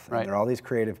wrath. Right. And there are all these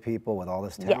creative people with all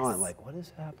this talent. Yes. Like, what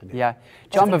is happening? Yeah,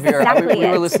 John That's Bevere. exactly we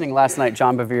were it. listening last night.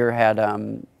 John Bevere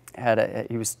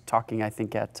he was talking, I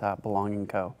think, at Belong &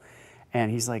 Co.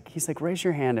 And he's like, raise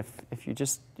your hand if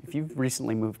you've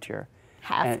recently moved here,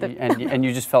 and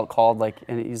you just felt called, like,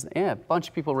 and he's a bunch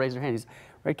of people raise their hand. He's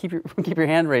right, keep your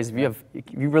hand raised if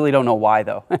you really don't know why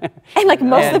though. And like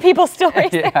most of the people still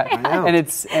raise their hand. I know.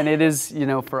 And it is, you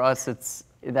know, for us it's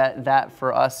that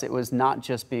for us it was not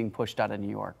just being pushed out of New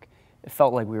York. It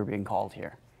felt like we were being called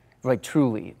here, like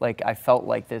truly. Like I felt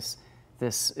like this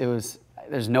it was.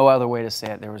 There's no other way to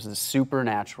say it. There was this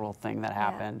supernatural thing that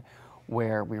happened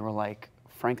where we were like,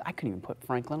 I couldn't even put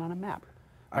Franklin on a map.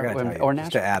 I gotta tell you, or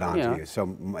just to add on Nashville, to you. So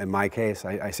in my case,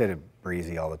 I say to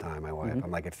Breezy all the time, my wife,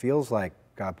 I'm like, it feels like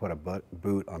God put a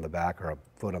boot on the back or a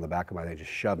foot on the back of my leg,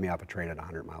 just shoved me off a train at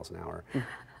 100 miles an hour.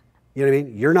 You know what I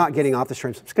mean? You're not getting off this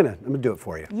train, so I'm gonna do it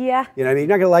for you. Yeah. You know what I mean?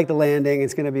 You're not gonna like the landing.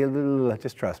 It's gonna be a little,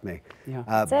 just trust me. Yeah.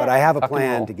 But I have a Tuck and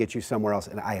plan roll. to get you somewhere else,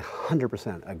 and I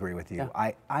 100% agree with you.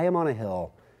 Yeah. I am on a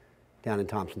hill down in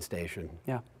Thompson Station.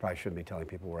 Yeah. Probably shouldn't be telling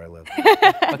people where I live.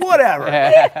 Whatever.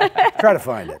 Try to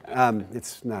find it.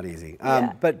 It's not easy.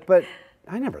 But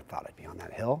I never thought I'd be on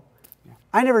that hill. Yeah.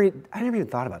 I never even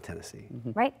thought about Tennessee.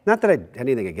 Right. Not that I had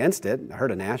anything against it. I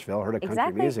heard of Nashville, I heard of country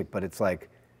Exactly. music, but it's like,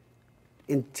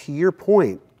 and to your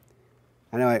point,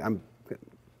 I know I'm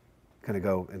going to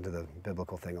go into the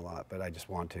biblical thing a lot, but I just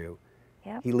want to.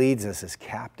 Yep. He leads us as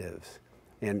captives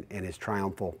in his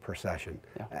triumphal procession.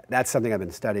 Yeah. That's something I've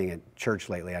been studying at church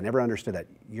lately. I never understood that.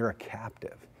 You're a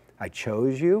captive. I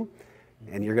chose you,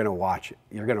 and you're going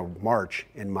to march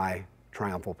in my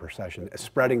triumphal procession,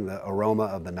 spreading the aroma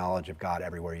of the knowledge of God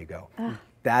everywhere you go.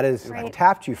 That is, Right. I've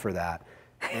tapped you for that.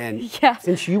 And Yeah.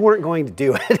 since you weren't going to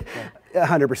do it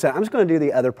 100%, I'm just going to do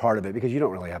the other part of it because you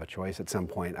don't really have a choice at some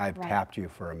point. I've tapped you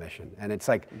for a mission. And it's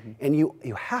like, and you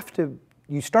have to,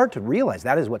 you start to realize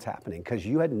that is what's happening because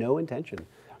you had no intention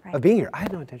of being here. I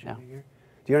had no intention of being here.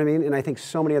 Do you know what I mean? And I think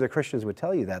so many other Christians would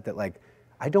tell you that like,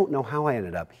 I don't know how I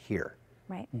ended up here.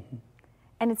 Right.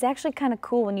 And it's actually kind of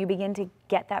cool when you begin to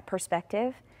get that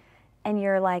perspective and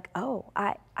you're like, oh,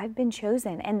 I've been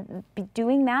chosen. And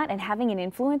doing that and having an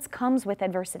influence comes with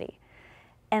adversity.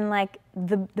 And like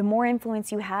the more influence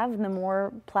you have and the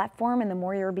more platform and the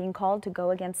more you're being called to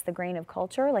go against the grain of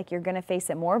culture, like you're gonna face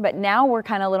it more. But now we're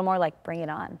kind of a little more like, bring it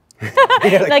on.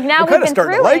 Yeah, like now we've been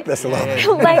starting through to like it. this a little bit.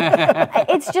 Like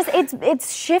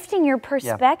it's shifting your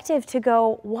perspective to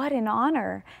go, what an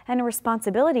honor and a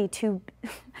responsibility to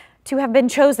have been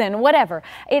chosen, whatever.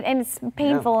 And it's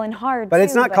painful and hard. But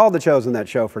it's not called The Chosen, that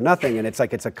show, for nothing. And it's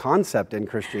like, it's a concept in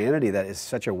Christianity that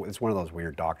is it's one of those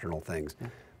weird doctrinal things.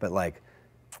 But like,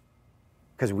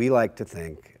 because we like to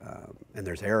think, and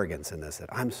there's arrogance in this, that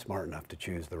I'm smart enough to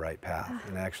choose the right path.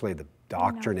 And actually the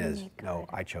doctrine is, no,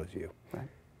 I chose you. Right.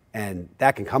 And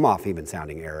that can come off even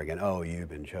sounding arrogant. Oh, you've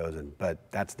been chosen.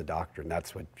 But that's the doctrine.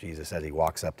 That's what Jesus says. He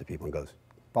walks up to people and goes,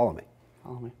 follow me.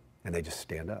 Follow me. And they just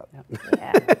stand up.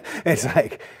 Yeah. It's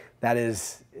like,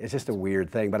 it's just a weird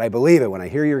thing. But I believe it when I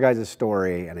hear your guys'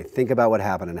 story and I think about what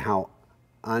happened and how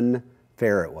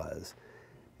unfair it was.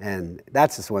 And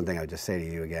that's just one thing I would just say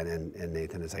to you again, and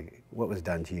Nathan, is like, what was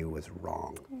done to you was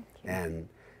wrong. And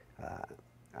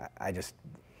I just,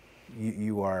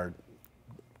 you are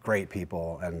great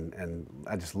people, and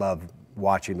I just love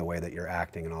watching the way that you're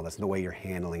acting and all this, and the way you're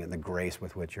handling it, and the grace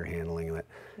with which you're handling it.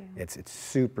 It's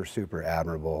super, super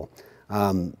admirable.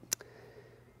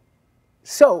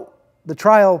 So the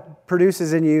trial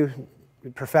produces in you,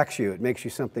 it perfects you, it makes you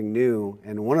something new.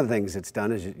 And one of the things it's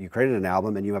done is you created an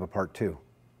album and you have a part 2.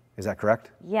 Is that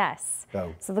correct? Yes.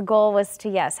 So the goal was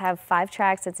to, have 5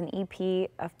 tracks. It's an EP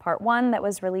of part 1 that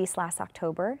was released last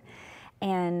October.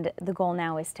 And the goal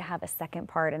now is to have a second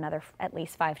part, another at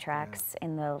least 5 tracks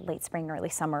in the late spring, early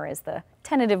summer is the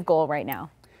tentative goal right now.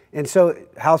 And so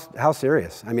how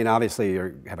serious? I mean, obviously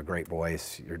you have a great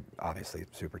voice. You're obviously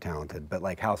super talented, but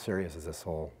like how serious is this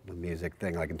whole music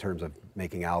thing, like in terms of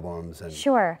making albums? And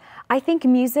Sure. I think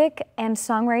music and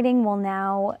songwriting will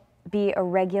now be a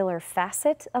regular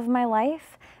facet of my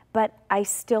life, but I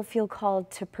still feel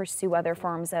called to pursue other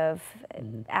forms of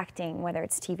acting, whether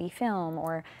it's TV, film,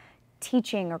 or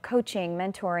teaching or coaching,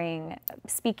 mentoring,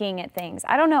 speaking at things.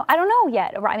 I don't know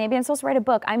yet. Maybe I'm supposed to write a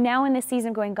book. I'm now in this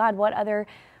season going, God, what other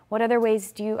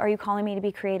ways are you calling me to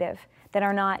be creative that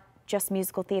are not just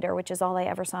musical theater, which is all I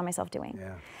ever saw myself doing.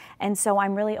 Yeah. And so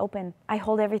I'm really open. I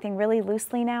hold everything really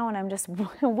loosely now, and I'm just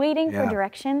waiting for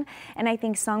direction. And I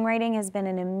think songwriting has been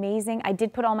an amazing, I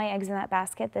did put all my eggs in that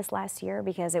basket this last year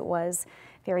because it was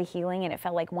very healing, and it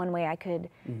felt like one way I could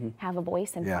have a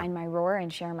voice and find my roar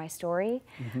and share my story.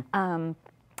 And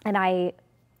I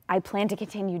plan to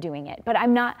continue doing it. But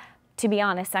I'm not, to be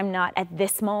honest, I'm not at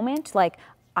this moment like,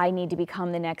 I need to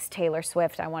become the next Taylor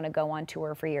Swift. I want to go on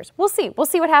tour for years. We'll see. We'll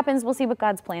see what happens. We'll see what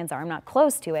God's plans are. I'm not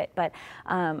close to it, but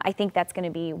I think that's going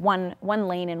to be one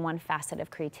lane and one facet of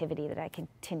creativity that I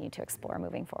continue to explore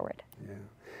moving forward. Yeah.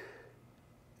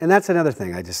 And that's another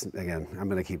thing. Again, I'm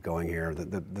going to keep going here.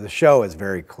 The show is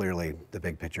very clearly the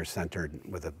big picture centered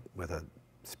with a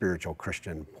spiritual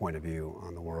Christian point of view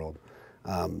on the world.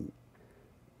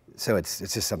 So it's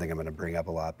just something I'm going to bring up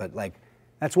a lot. But like,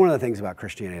 that's one of the things about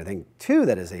Christianity, I think, too,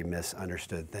 that is a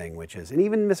misunderstood thing, which is, and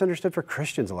even misunderstood for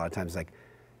Christians a lot of times, like,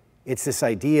 it's this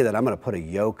idea that I'm going to put a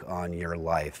yoke on your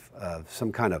life of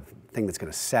some kind of thing that's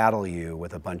going to saddle you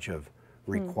with a bunch of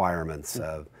requirements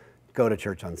of go to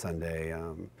church on Sunday,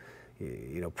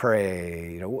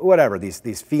 pray, whatever, these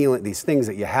things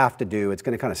that you have to do. It's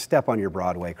going to kind of step on your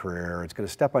Broadway career. It's going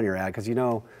to step on your ad, because,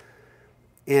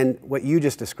 and what you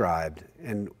just described,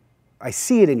 and I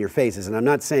see it in your faces, and I'm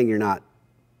not saying you're not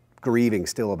grieving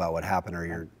still about what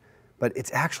happened, but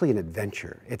it's actually an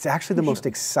adventure. It's actually the most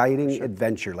exciting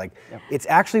adventure. Like, it's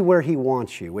actually where he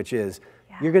wants you, which is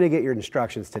you're going to get your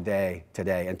instructions today,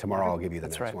 and tomorrow I'll give you the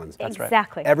next ones. That's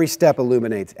exactly. Every step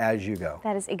illuminates as you go.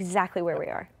 That is exactly where we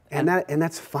are. And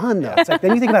that's fun, though. It's like,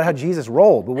 then you think about how Jesus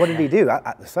rolled, but what did he do?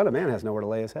 The Son of Man has nowhere to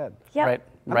lay his head. Yep.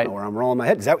 I don't know where I'm rolling my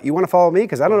head. Is that you want to follow me?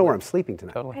 Because I don't know where I'm sleeping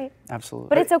tonight. Totally. Right. Absolutely.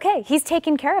 But it's okay. He's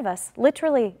taken care of us,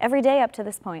 literally, every day up to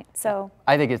this point. So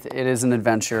I think it is an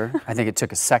adventure. I think it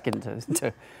took a second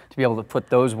to be able to put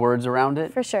those words around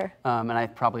it. For sure. And I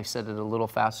probably said it a little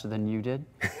faster than you did.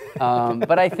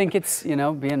 But I think it's,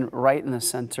 being right in the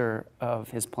center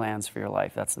of his plans for your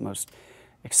life. That's the most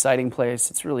exciting place.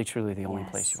 It's really, truly the only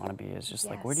place you want to be, is just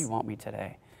like, where do you want me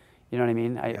today? You know what I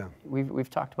mean? We've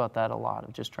talked about that a lot,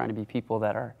 of just trying to be people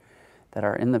that are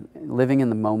living in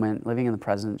the moment, living in the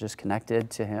present, just connected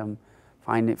to him,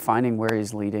 finding where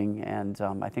he's leading, and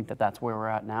I think that's where we're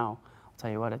at now. I'll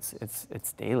tell you what,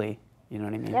 it's daily. You know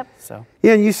what I mean? Yep. So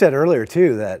yeah, and you said earlier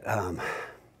too that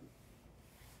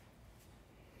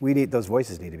those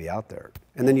voices need to be out there,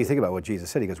 and then you think about what Jesus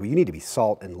said. He goes, "Well, you need to be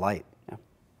salt and light." Yeah.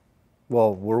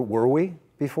 Well, were we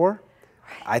before?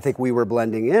 I think we were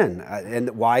blending in. And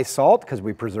why salt? Because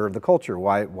we preserve the culture.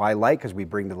 Why light? Because we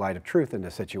bring the light of truth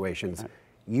into situations. Right.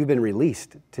 You've been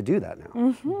released to do that now.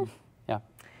 Mm-hmm. Yeah.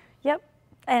 Yep.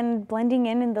 And blending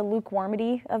in the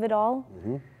lukewarmity of it all.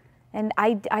 Mm-hmm. And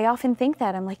I often think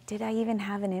that, I'm like, did I even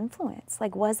have an influence?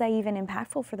 Like, was I even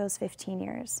impactful for those 15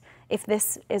 years if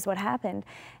this is what happened?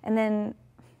 And then,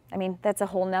 I mean, that's a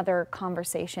whole nother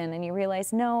conversation, and you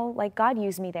realize, no, like, God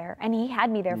used me there, and he had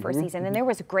me there for a season, and there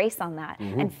was grace on that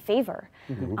and favor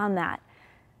on that.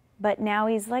 But now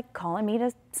he's like calling me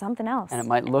to something else. And it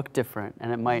might look different,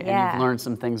 and it might, and you've learned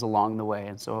some things along the way,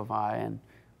 and so have I.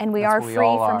 And we are free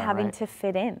from having to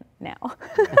fit in now,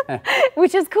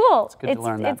 which is cool. It's good to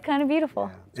learn that. It's kind of beautiful.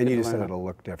 Yeah. And you just said it'll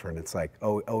look different. It's like,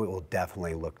 oh, it will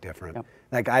definitely look different. Yep.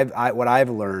 Like what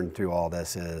I've learned through all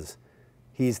this is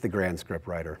he's the grand script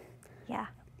writer. Yeah.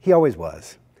 He always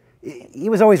was. He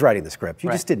was always writing the script. You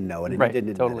just didn't know it, and you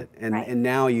didn't admit it. And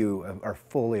now you are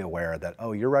fully aware that,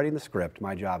 oh, you're writing the script.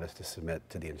 My job is to submit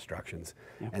to the instructions.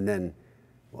 Yeah. And then,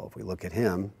 well, if we look at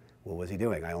him, what was he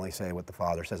doing? I only say what the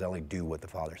Father says. I only do what the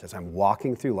Father says. I'm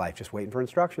walking through life just waiting for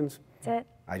instructions. That's it.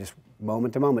 I just,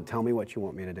 moment to moment, tell me what you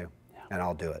want me to do, and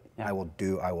I'll do it. Yeah. I will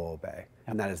obey.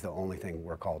 And that is the only thing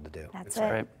we're called to do. That's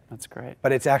great. That's great.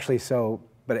 But it's actually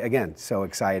but again, so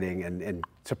exciting and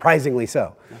surprisingly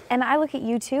so. And I look at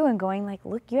you too and going like,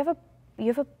 look, you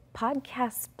have a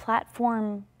podcast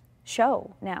platform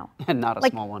show now. And not a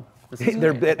small one. It's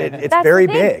very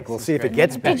big. We'll see if it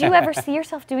gets big. Did you ever see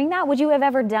yourself doing that? Would you have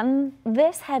ever done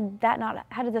this had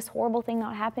did this horrible thing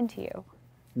not happen to you?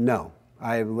 No.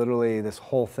 I literally, this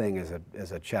whole thing is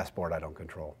a chessboard I don't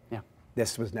control. Yeah.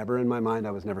 This was never in my mind.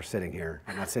 I was never sitting here.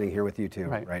 I'm not sitting here with you two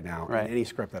right now. Right. In any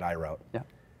script that I wrote. Yeah.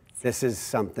 This is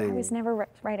something. I was never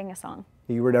writing a song.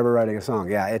 You were never writing a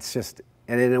song. Yeah, it's just,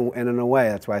 and in a way,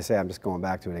 that's why I say I'm just going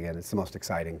back to it again. It's the most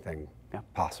exciting thing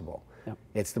possible. Yep.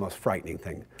 It's the most frightening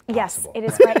thing possible. Yes, it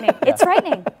is frightening. It's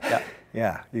frightening. Yeah.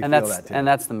 Yeah, you and feel that too. And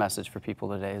that's the message for people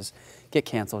today is get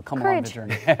canceled. Come along the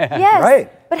journey. Yes.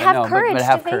 Right. But have courage but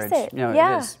have to courage. face it. You know,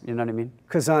 it is. You know what I mean?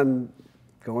 Because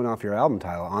going off your album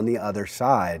title, on the other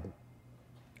side,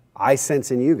 I sense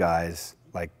in you guys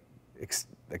like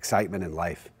excitement in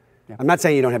life. Yeah. I'm not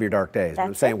saying you don't have your dark days. But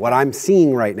I'm saying what I'm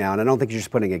seeing right now, and I don't think you're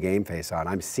just putting a game face on.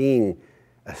 I'm seeing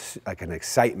like an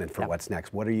excitement for what's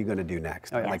next. What are you going to do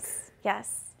next? Oh, yes. Like,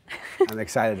 yes. I'm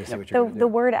excited to see what you're going to do.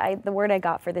 The word I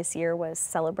got for this year was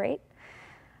celebrate.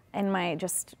 And my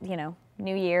just,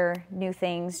 new year, new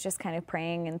things, just kind of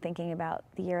praying and thinking about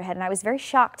the year ahead. And I was very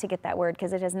shocked to get that word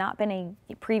because it has not been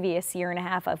a previous year and a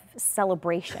half of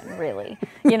celebration, really,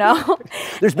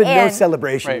 There's been no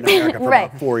celebration in America for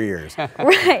about 4 years.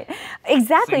 Right,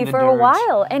 exactly, for a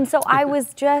while. And so I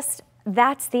was just,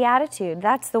 that's the attitude.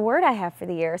 That's the word I have for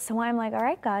the year. So I'm like, all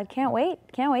right, God, can't wait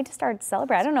to start to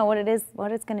celebrate. I don't know what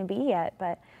it's going to be yet,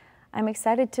 but I'm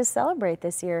excited to celebrate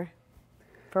this year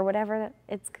for whatever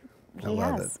He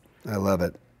has. I love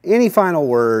it. Any final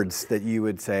words that you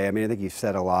would say? I mean, I think you've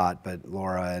said a lot, but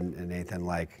Laura and Nathan,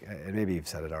 and maybe you've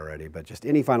said it already, but just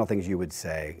any final things you would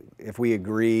say if we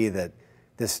agree that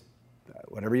this,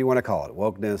 whatever you want to call it,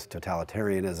 wokeness,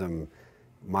 totalitarianism,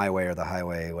 my way or the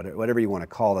highway, whatever you want to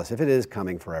call this, if it is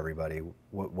coming for everybody,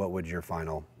 what would your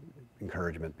final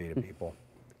encouragement be to people?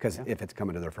 Because if it's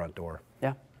coming to their front door.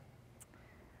 Yeah.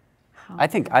 I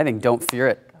think don't fear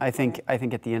it. I think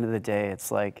at the end of the day, it's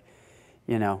like,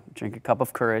 drink a cup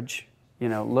of courage,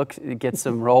 get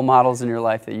some role models in your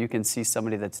life that you can see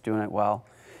somebody that's doing it well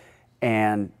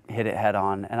and hit it head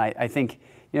on. And I think,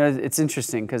 it's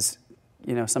interesting because,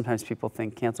 sometimes people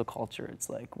think cancel culture, it's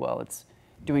like, well, it's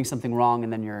doing something wrong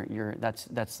and then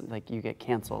that's like you get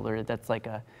canceled, or that's like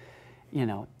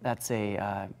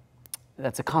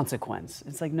that's a consequence.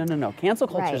 It's like, no. Cancel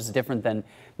culture is different than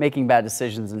making bad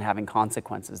decisions and having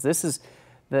consequences. This is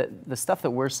the stuff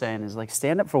that we're saying is like,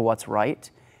 stand up for what's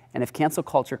right. And if cancel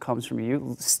culture comes from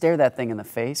you, stare that thing in the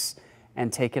face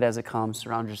and take it as it comes.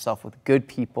 Surround yourself with good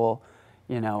people,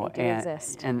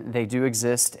 and they do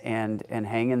exist and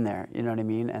hang in there. You know what I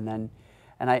mean?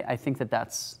 And I think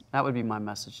that would be my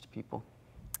message to people.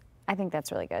 I think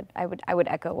that's really good. I would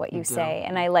echo what you say.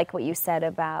 And I like what you said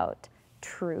about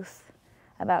truth.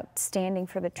 About standing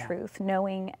for the truth,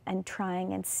 knowing and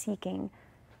trying and seeking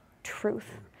truth.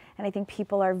 And I think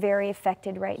people are very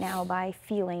affected right now by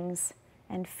feelings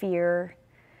and fear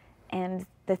and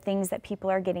the things that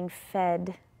people are getting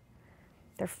fed,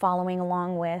 they're following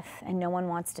along with, and no one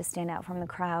wants to stand out from the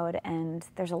crowd. And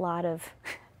there's a lot of,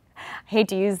 I hate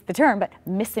to use the term, but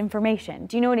misinformation.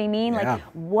 Do you know what I mean? Yeah. Like,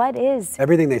 what is?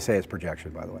 Everything they say is projection,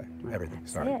 by the way. Everything.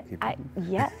 Sorry.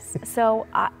 Yes. So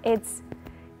it's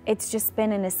it's just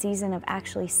been in a season of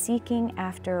actually seeking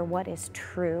after what is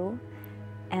true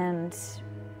and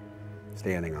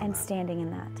standing on that. Standing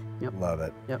in that. Yep. Love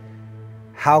it. Yep.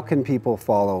 How can people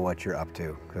follow what you're up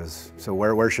to? So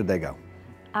where should they go?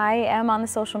 I am on the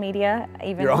social media.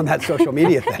 You're on that social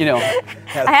media thing. You know,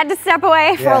 I had to step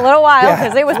away for a little while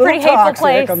because it was a pretty hateful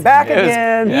place. Come back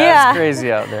again. It's crazy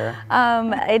out there.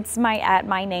 It's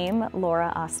my name,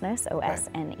 Laura Osnes,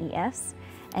 O-S-N-E-S.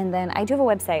 And then I do have a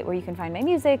website where you can find my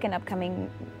music and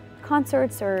upcoming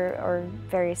concerts or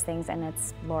various things, and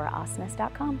it's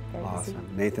lauraosnes.com. Awesome.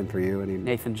 Nathan, for you?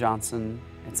 Nathan Johnson.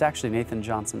 It's actually Nathan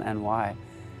Johnson NY.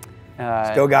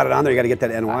 Still got it on there. You got to get that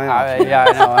NY on. Yeah,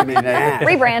 I know. I mean,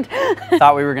 rebrand.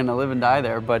 Thought we were going to live and die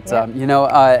there, but you know.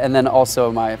 And then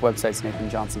also my website's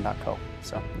nathanjohnson.co.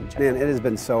 So man, it has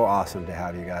been so awesome to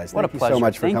have you guys. What Thank a pleasure. You so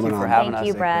much for coming on. Thank you for having us. Thank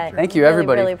you, Brett. Thank you,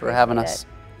 everybody, for having us.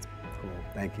 Cool.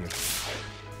 Thank you.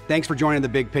 Thanks for joining The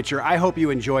Big Picture. I hope you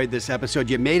enjoyed this episode.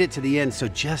 You made it to the end, so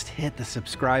just hit the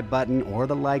subscribe button or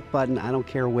the like button. I don't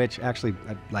care which. Actually,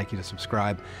 I'd like you to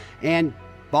subscribe. And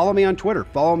follow me on Twitter.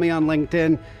 Follow me on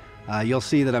LinkedIn. You'll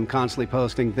see that I'm constantly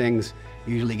posting things,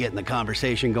 usually getting the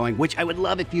conversation going, which I would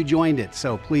love if you joined it.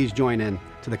 So please join in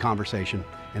to the conversation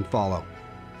and follow.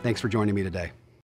 Thanks for joining me today.